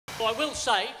Well, I will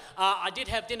say, I did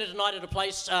have dinner tonight at a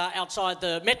place outside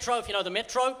the Metro, if you know the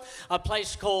Metro, a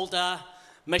place called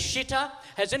Mashita.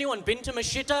 Has anyone been to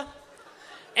Mashita?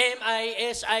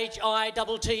 M-A-S-H-I-T-T-A,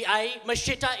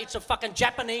 Mashita. It's a fucking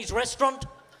Japanese restaurant.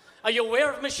 Are you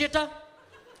aware of Mashita?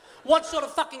 What sort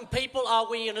of fucking people are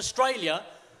we in Australia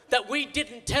that we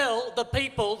didn't tell the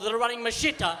people that are running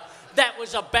Mashita that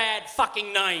was a bad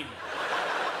fucking name?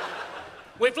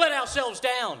 We've let ourselves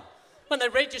down. When they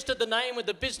registered the name with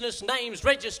the business names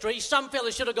registry, some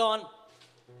fella should have gone,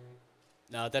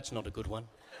 no, that's not a good one.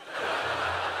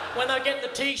 When they get the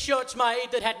T-shirts made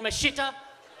that had Mashita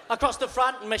across the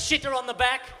front and Mashita on the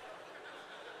back,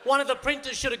 one of the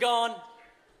printers should have gone,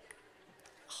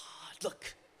 oh,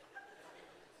 look,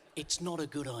 it's not a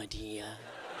good idea.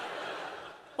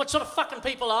 What sort of fucking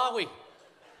people are we?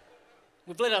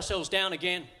 We've let ourselves down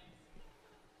again.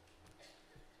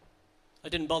 I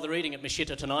didn't bother eating at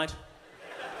Mashita tonight.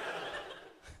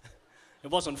 It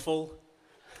wasn't full.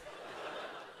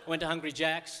 I went to Hungry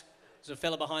Jack's. There's a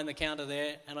fella behind the counter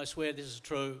there, and I swear this is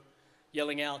true,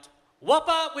 yelling out,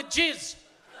 Whopper with jizz!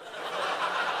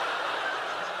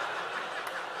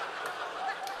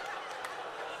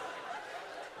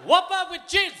 Whopper with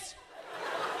jizz!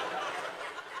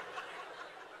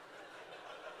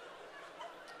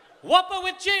 Whopper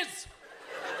with jizz!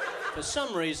 For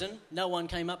some reason, no one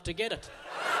came up to get it.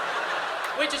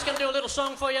 We're just going to do a little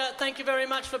song for you. Thank you very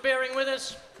much for bearing with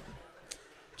us.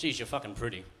 Geez, you're fucking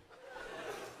pretty.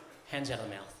 Hands out of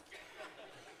the mouth.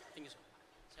 Fingers.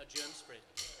 That's how germs spread.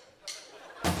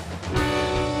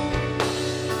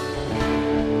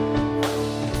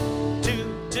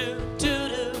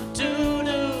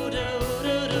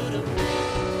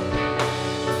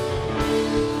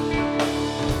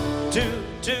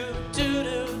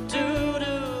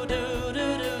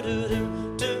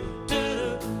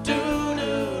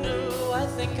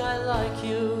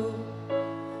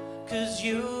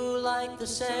 The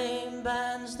same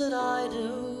bands that I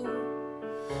do.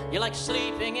 You like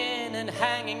sleeping in and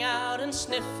hanging out and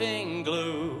sniffing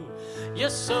glue. You're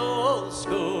so old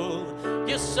school.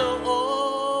 You're so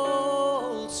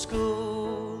old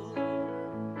school.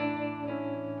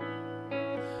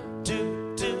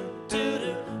 Do do do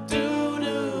do do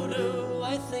do do.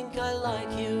 I think I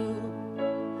like you,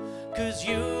 'cause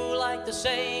you like the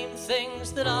same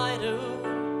things that I do.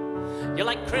 You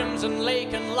like Crimson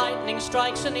Lake and lightning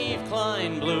strikes and Eve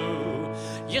Klein blue.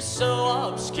 You're so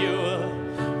obscure,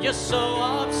 you're so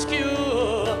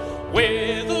obscure.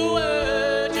 With a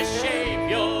word you shape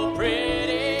your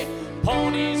pretty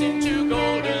ponies into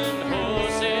golden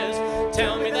horses.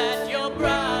 Tell me that your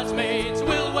bridesmaids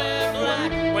will wear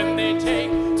black when they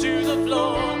take to the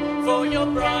floor for your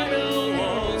bridal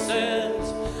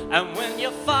waltzes. And when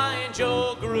you find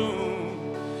your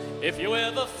groom, if you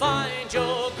ever find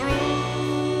your groom,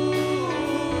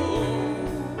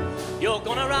 you're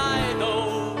gonna ride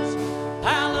those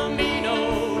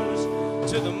palominos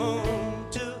to the moon.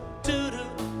 Do do do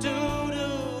do do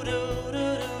do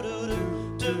do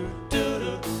do do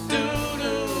do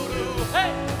do.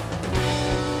 Hey.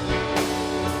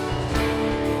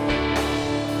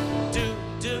 Do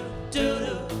do do do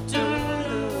do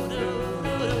do do.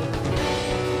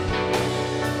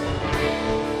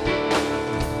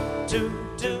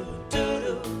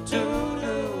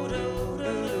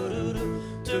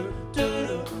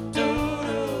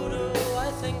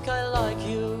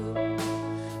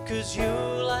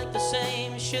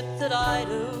 That I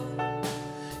do.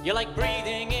 You like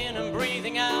breathing in and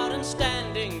breathing out and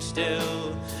standing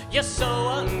still. You're so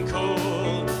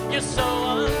uncool, you're so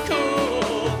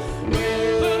uncool.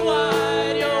 Open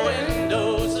wide your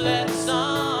windows, let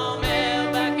some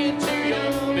air back into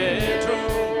your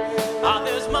bedroom. Ah,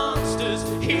 there's monsters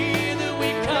here that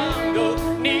we can't go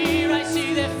near. I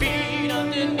see their feet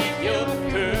underneath your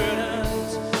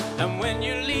curtains. And when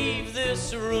you leave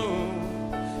this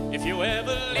room, if you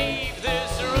ever leave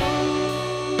this room,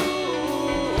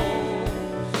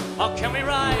 oh, can we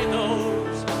ride those